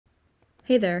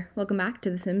Hey there, welcome back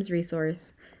to The Sims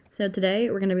Resource. So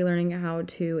today we're going to be learning how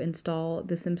to install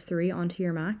The Sims 3 onto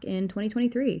your Mac in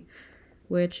 2023,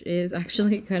 which is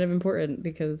actually kind of important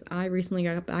because I recently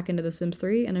got back into The Sims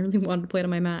 3 and I really wanted to play it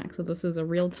on my Mac, so this is a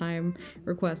real-time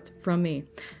request from me.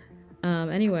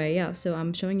 Anyway, yeah, so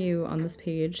I'm showing you on this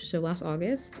page. So last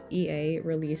August, EA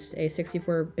released a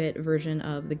 64-bit version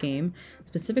of the game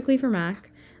specifically for Mac.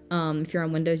 If you're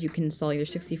on Windows, you can install either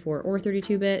 64 or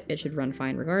 32-bit. It should run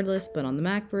fine regardless, but on the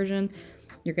Mac version,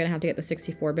 you're going to have to get the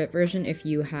 64-bit version if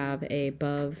you have a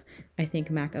above, I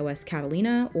think, Mac OS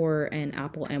Catalina or an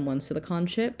Apple M1 Silicon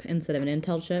chip instead of an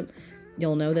Intel chip.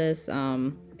 You'll know this,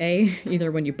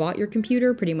 either when you bought your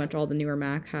computer, pretty much all the newer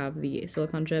Mac have the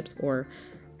Silicon chips, or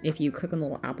if you click on the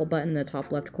little Apple button in the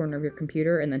top left corner of your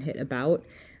computer and then hit About,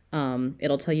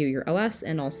 it'll tell you your OS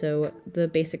and also the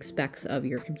basic specs of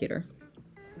your computer.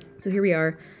 So here we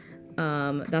are.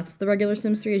 That's the regular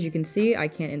Sims 3. As you can see, I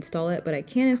can't install it, but I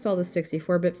can install the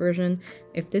 64-bit version.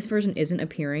 If this version isn't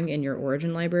appearing in your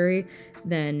origin library,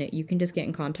 then you can just get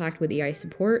in contact with EI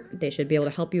support. They should be able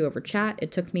to help you over chat.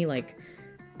 It took me like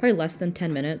probably less than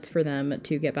 10 minutes for them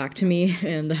to get back to me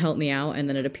and help me out, and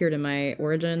then it appeared in my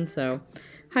origin, so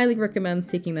highly recommend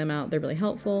seeking them out. They're really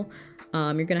helpful.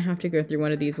 You're gonna have to go through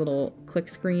one of these little click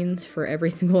screens for every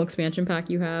single expansion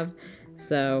pack you have,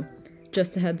 so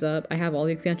just a heads up, I have all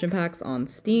the expansion packs on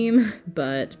Steam,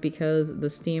 but because the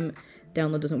Steam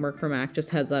download doesn't work for Mac, just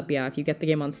heads up, yeah, if you get the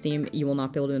game on Steam, you will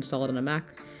not be able to install it on a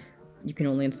Mac. You can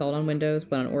only install it on Windows,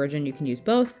 but on Origin you can use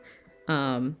both.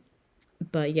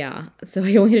 But yeah, so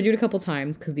I only had to do it a couple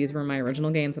times because these were my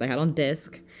original games that I had on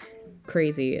disc.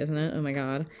 Crazy, isn't it? Oh my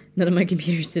god. None of my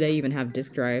computers today even have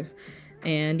disk drives.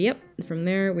 And yep, from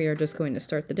there we are just going to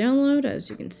start the download. As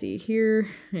you can see here,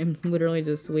 I'm literally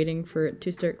just waiting for it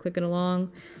to start clicking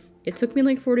along. It took me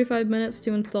like 45 minutes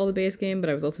to install the base game, but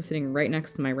I was also sitting right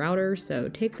next to my router, so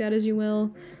take that as you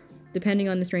will. Depending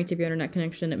on the strength of your internet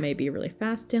connection, it may be a really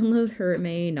fast download, or it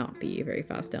may not be a very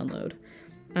fast download.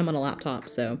 I'm on a laptop,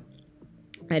 so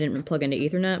I didn't plug into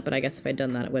Ethernet, but I guess if I'd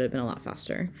done that, it would have been a lot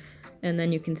faster. And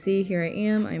then you can see here I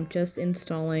am. I'm just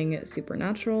installing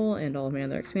Supernatural and all of my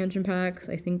other expansion packs.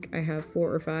 I think I have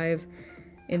 4 or 5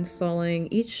 installing.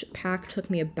 Each pack took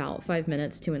me about 5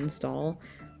 minutes to install.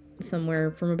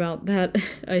 Somewhere from about that.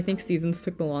 I think Seasons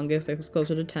took the longest. I was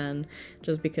closer to 10,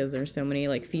 just because there's so many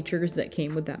like features that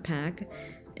came with that pack.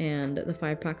 And the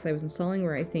 5 packs I was installing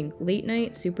were, I think, Late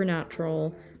Night,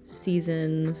 Supernatural,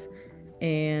 Seasons,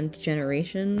 and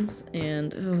Generations,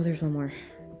 and oh, there's one more.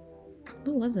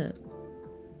 What was it?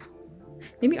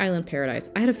 Maybe Island Paradise.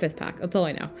 I had a 5th pack, that's all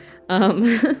I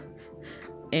know.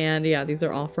 And yeah, these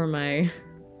are all from my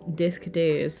disc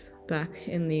days back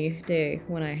in the day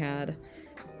when I had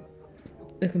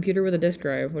a computer with a disk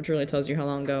drive, which really tells you how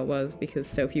long ago it was because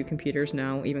so few computers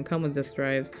now even come with disk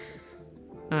drives.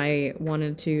 I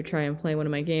wanted to try and play one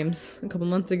of my games a couple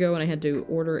months ago and I had to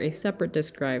order a separate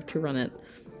disk drive to run it.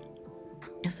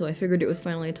 So I figured it was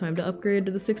finally time to upgrade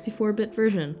to the 64-bit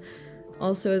version.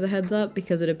 Also, as a heads up,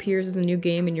 because it appears as a new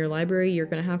game in your library, you're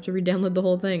going to have to re-download the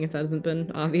whole thing if that hasn't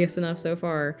been obvious enough so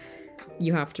far.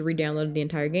 You have to re-download the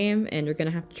entire game, and you're going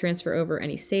to have to transfer over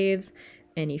any saves,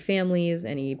 any families,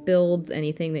 any builds,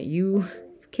 anything that you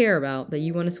care about, that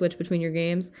you want to switch between your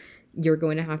games. You're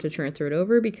going to have to transfer it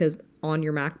over because on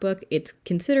your MacBook, it's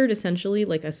considered essentially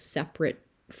like a separate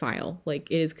file.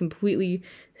 Like, it is completely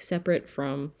separate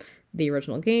from the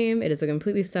original game. It is a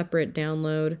completely separate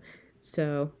download,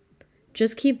 so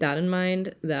just keep that in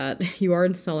mind, that you are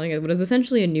installing what is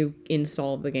essentially a new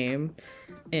install of the game.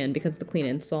 And because it's a clean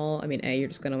install, I mean, A, you're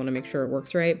just going to want to make sure it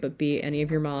works right, but B, any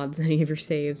of your mods, any of your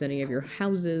saves, any of your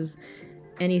houses,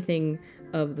 anything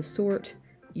of the sort,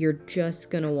 you're just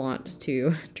going to want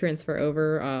to transfer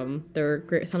over. There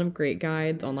are a ton of great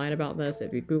guides online about this.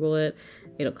 If you Google it,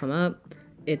 it'll come up.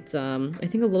 It's, I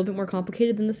think, a little bit more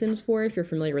complicated than The Sims 4 if you're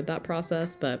familiar with that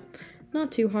process, but not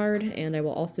too hard. And I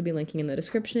will also be linking in the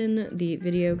description the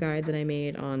video guide that I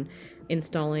made on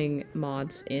installing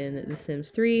mods in The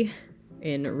Sims 3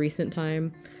 in recent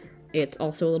time. It's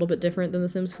also a little bit different than The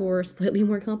Sims 4, slightly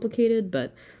more complicated,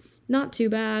 but not too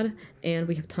bad. And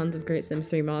we have tons of great Sims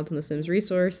 3 mods in the Sims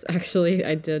resource. Actually,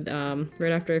 I did,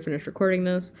 right after I finished recording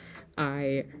this,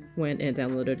 I went and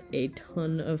downloaded a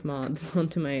ton of mods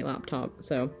onto my laptop,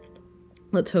 so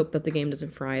let's hope that the game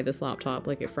doesn't fry this laptop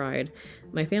like it fried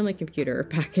my family computer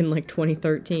back in like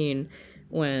 2013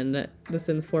 when The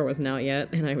Sims 4 wasn't out yet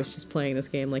and I was just playing this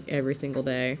game like every single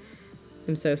day.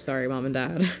 I'm so sorry, Mom and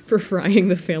Dad, for frying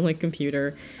the family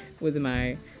computer with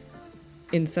my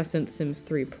incessant Sims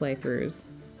 3 playthroughs.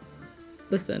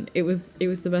 Listen, it was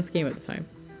the best game at the time.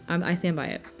 I stand by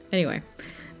it. Anyway,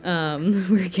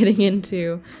 we're getting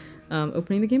into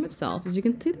opening the game itself. As you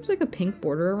can see, there's like a pink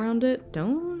border around it.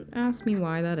 Don't ask me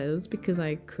why that is, because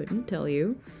I couldn't tell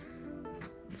you.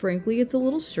 Frankly, it's a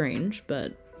little strange,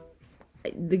 but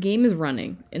the game is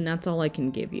running, and that's all I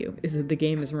can give you, is that the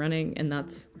game is running, and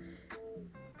that's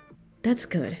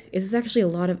good. It's actually a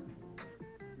lot of,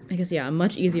 I guess, yeah, a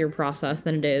much easier process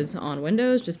than it is on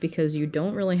Windows, just because you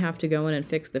don't really have to go in and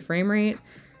fix the frame rate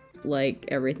like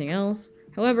everything else.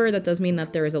 However, that does mean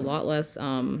that there is a lot less,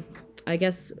 I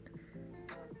guess,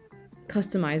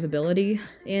 customizability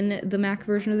in the Mac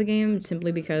version of the game,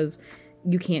 simply because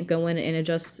you can't go in and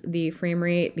adjust the frame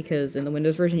rate, because in the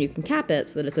Windows version you can cap it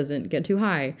so that it doesn't get too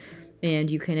high, and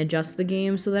you can adjust the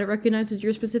game so that it recognizes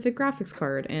your specific graphics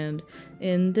card, and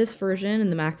in this version,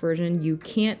 in the Mac version, you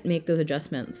can't make those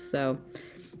adjustments. So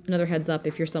another heads up,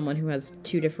 if you're someone who has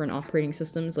two different operating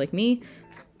systems like me,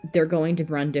 they're going to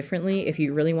run differently. If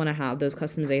you really want to have those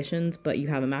customizations but you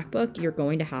have a MacBook, you're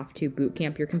going to have to boot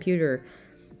camp your computer.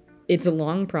 It's a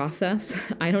long process.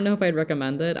 I don't know if I'd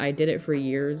recommend it. I did it for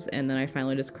years, and then I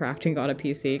finally just cracked and got a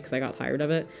PC because I got tired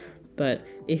of it. But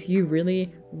if you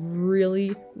really,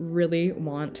 really, really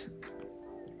want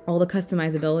all the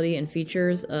customizability and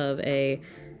features of a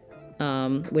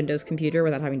Windows computer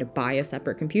without having to buy a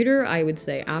separate computer, I would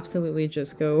say absolutely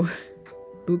just go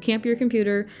boot camp your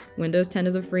computer. Windows 10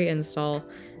 is a free install,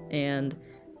 and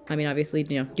I mean, obviously,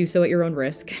 you know, do so at your own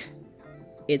risk.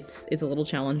 It's a little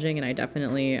challenging, and I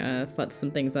definitely futzed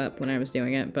some things up when I was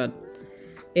doing it, but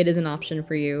it is an option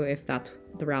for you if that's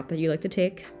the route that you like to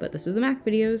take. But this is a Mac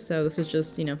video, so this is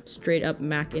just, you know, straight up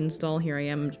Mac install. Here I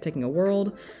am just picking a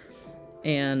world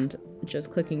and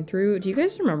just clicking through. Do you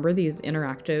guys remember these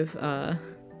interactive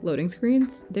loading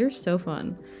screens? They're so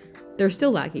fun. They're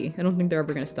still laggy. I don't think they're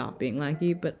ever going to stop being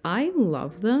laggy, but I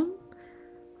love them.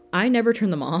 I never turn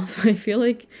them off. I feel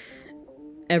like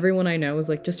everyone I know is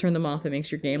like, just turn them off. It makes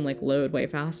your game like load way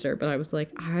faster. But I was like,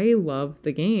 I love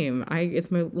the game. It's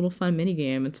my little fun mini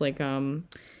game. It's like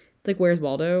Where's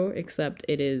Waldo, except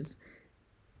it is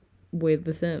with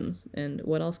The Sims. And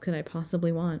what else could I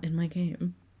possibly want in my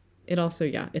game? It also,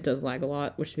 yeah, it does lag a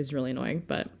lot, which is really annoying,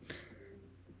 but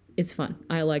it's fun.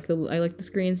 I like the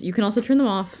screens. You can also turn them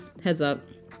off. Heads up.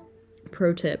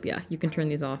 Pro tip, yeah, you can turn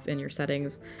these off in your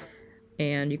settings.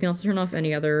 And you can also turn off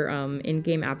any other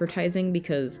in-game advertising,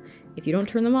 because if you don't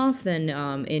turn them off, then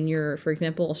in your, for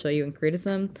example, I'll show you in Create a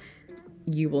Sim,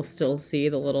 you will still see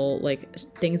the little like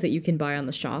things that you can buy on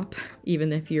the shop,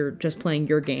 even if you're just playing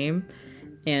your game.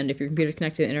 And if your computer's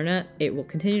connected to the internet, it will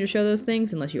continue to show those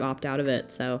things unless you opt out of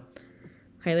it. So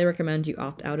highly recommend you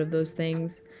opt out of those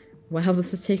things. Wow,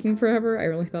 this is taking forever. I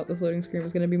really thought this loading screen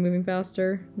was going to be moving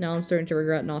faster. Now I'm starting to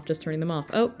regret not just turning them off.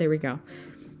 Oh, there we go.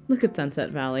 Look at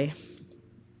Sunset Valley.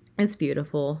 It's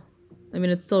beautiful. I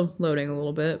mean, it's still loading a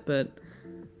little bit, but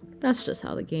that's just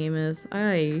how the game is.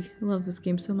 I love this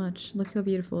game so much. Look how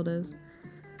beautiful it is.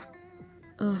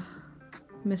 Ugh.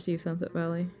 Miss you, Sunset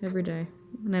Valley, every day.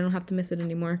 And I don't have to miss it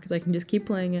anymore, because I can just keep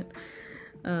playing it.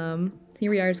 Here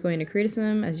we are just going to Create a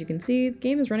Sim. As you can see, the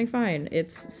game is running fine.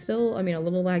 It's still, I mean, a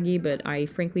little laggy, but I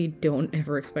frankly don't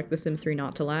ever expect The Sims 3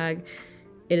 not to lag.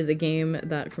 It is a game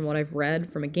that, from what I've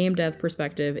read, from a game dev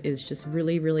perspective, is just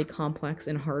really, really complex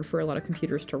and hard for a lot of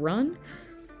computers to run.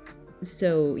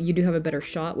 So you do have a better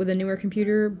shot with a newer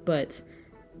computer, but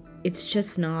it's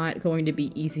just not going to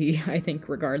be easy, I think,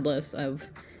 regardless of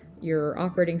your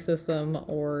operating system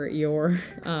or your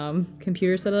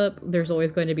computer setup. There's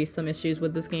always going to be some issues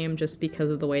with this game just because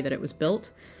of the way that it was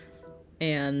built.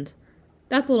 And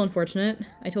that's a little unfortunate.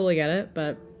 I totally get it,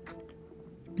 but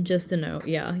just to note,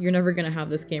 yeah, you're never going to have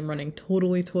this game running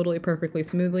totally perfectly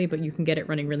smoothly, but you can get it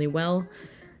running really well.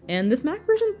 And this Mac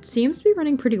version seems to be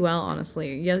running pretty well,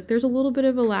 honestly. Yeah, there's a little bit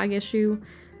of a lag issue.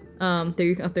 Up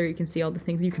there you can see all the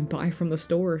things you can buy from the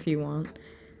store if you want.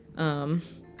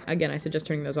 Again, I suggest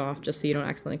turning those off just so you don't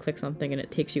accidentally click something and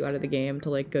it takes you out of the game to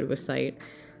like go to a site.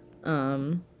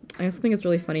 I also think it's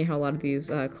really funny how a lot of these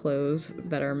clothes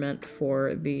that are meant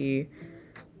for the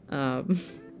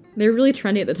they're really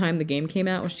trendy at the time the game came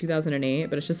out, which was 2008,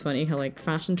 but it's just funny how like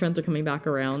fashion trends are coming back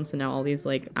around, so now all these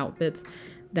like outfits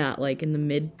that like in the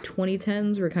mid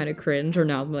 2010s were kind of cringe are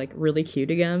now like really cute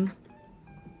again.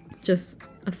 Just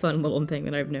a fun little thing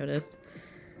that I've noticed.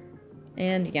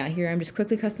 And yeah, here I'm just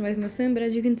quickly customizing the sim, but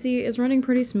as you can see, it's running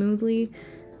pretty smoothly.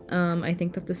 I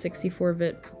think that the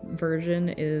 64-bit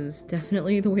version is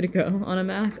definitely the way to go on a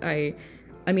Mac.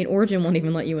 I mean, Origin won't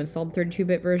even let you install the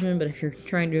 32-bit version, but if you're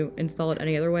trying to install it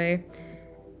any other way,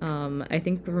 I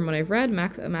think from what I've read,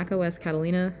 macOS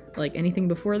Catalina, like anything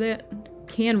before that,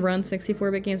 can run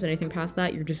 64-bit games, but anything past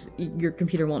that, your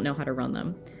computer won't know how to run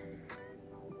them.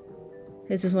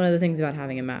 It's just one of the things about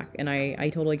having a Mac, and I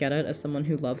totally get it as someone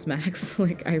who loves Macs.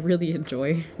 Like, I really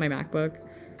enjoy my MacBook.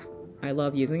 I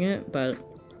love using it, but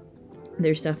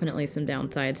there's definitely some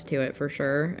downsides to it for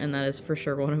sure, and that is for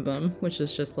sure one of them, which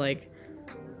is just like,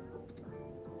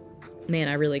 man,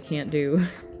 I really can't do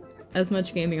as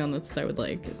much gaming on this as I would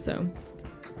like, so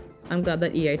I'm glad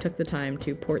that EA took the time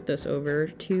to port this over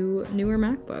to newer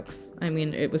MacBooks. I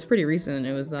mean, it was pretty recent,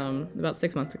 it was about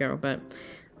 6 months ago, but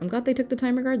I'm glad they took the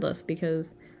time regardless,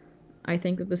 because I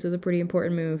think that this is a pretty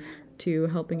important move to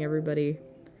helping everybody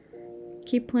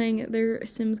keep playing their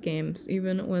Sims games,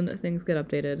 even when things get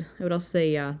updated. I would also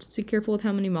say, yeah, just be careful with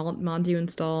how many mods you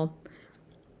install,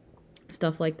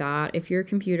 stuff like that. If your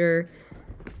computer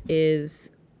is,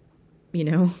 you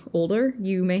know, older,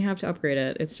 you may have to upgrade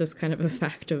it. It's just kind of a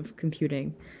fact of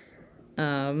computing.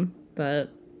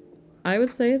 But I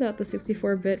would say that the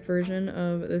 64-bit version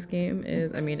of this game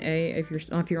is, I mean, if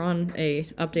you're on a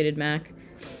updated Mac,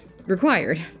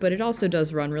 required, but it also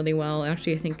does run really well.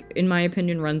 Actually, I think, in my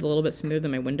opinion, runs a little bit smoother than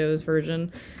my Windows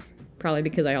version, probably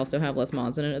because I also have less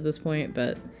mods in it at this point,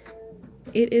 but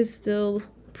it is still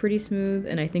pretty smooth,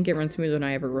 and I think it runs smoother than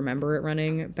I ever remember it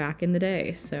running back in the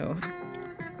day. So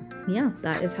yeah,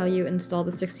 that is how you install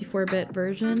the 64-bit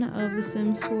version of The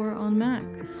Sims 4 on Mac.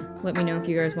 Let me know if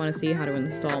you guys want to see how to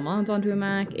install mods onto a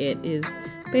Mac. It is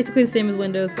basically the same as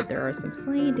Windows, but there are some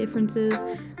slight differences,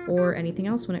 or anything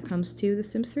else when it comes to The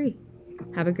Sims 3.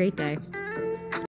 Have a great day.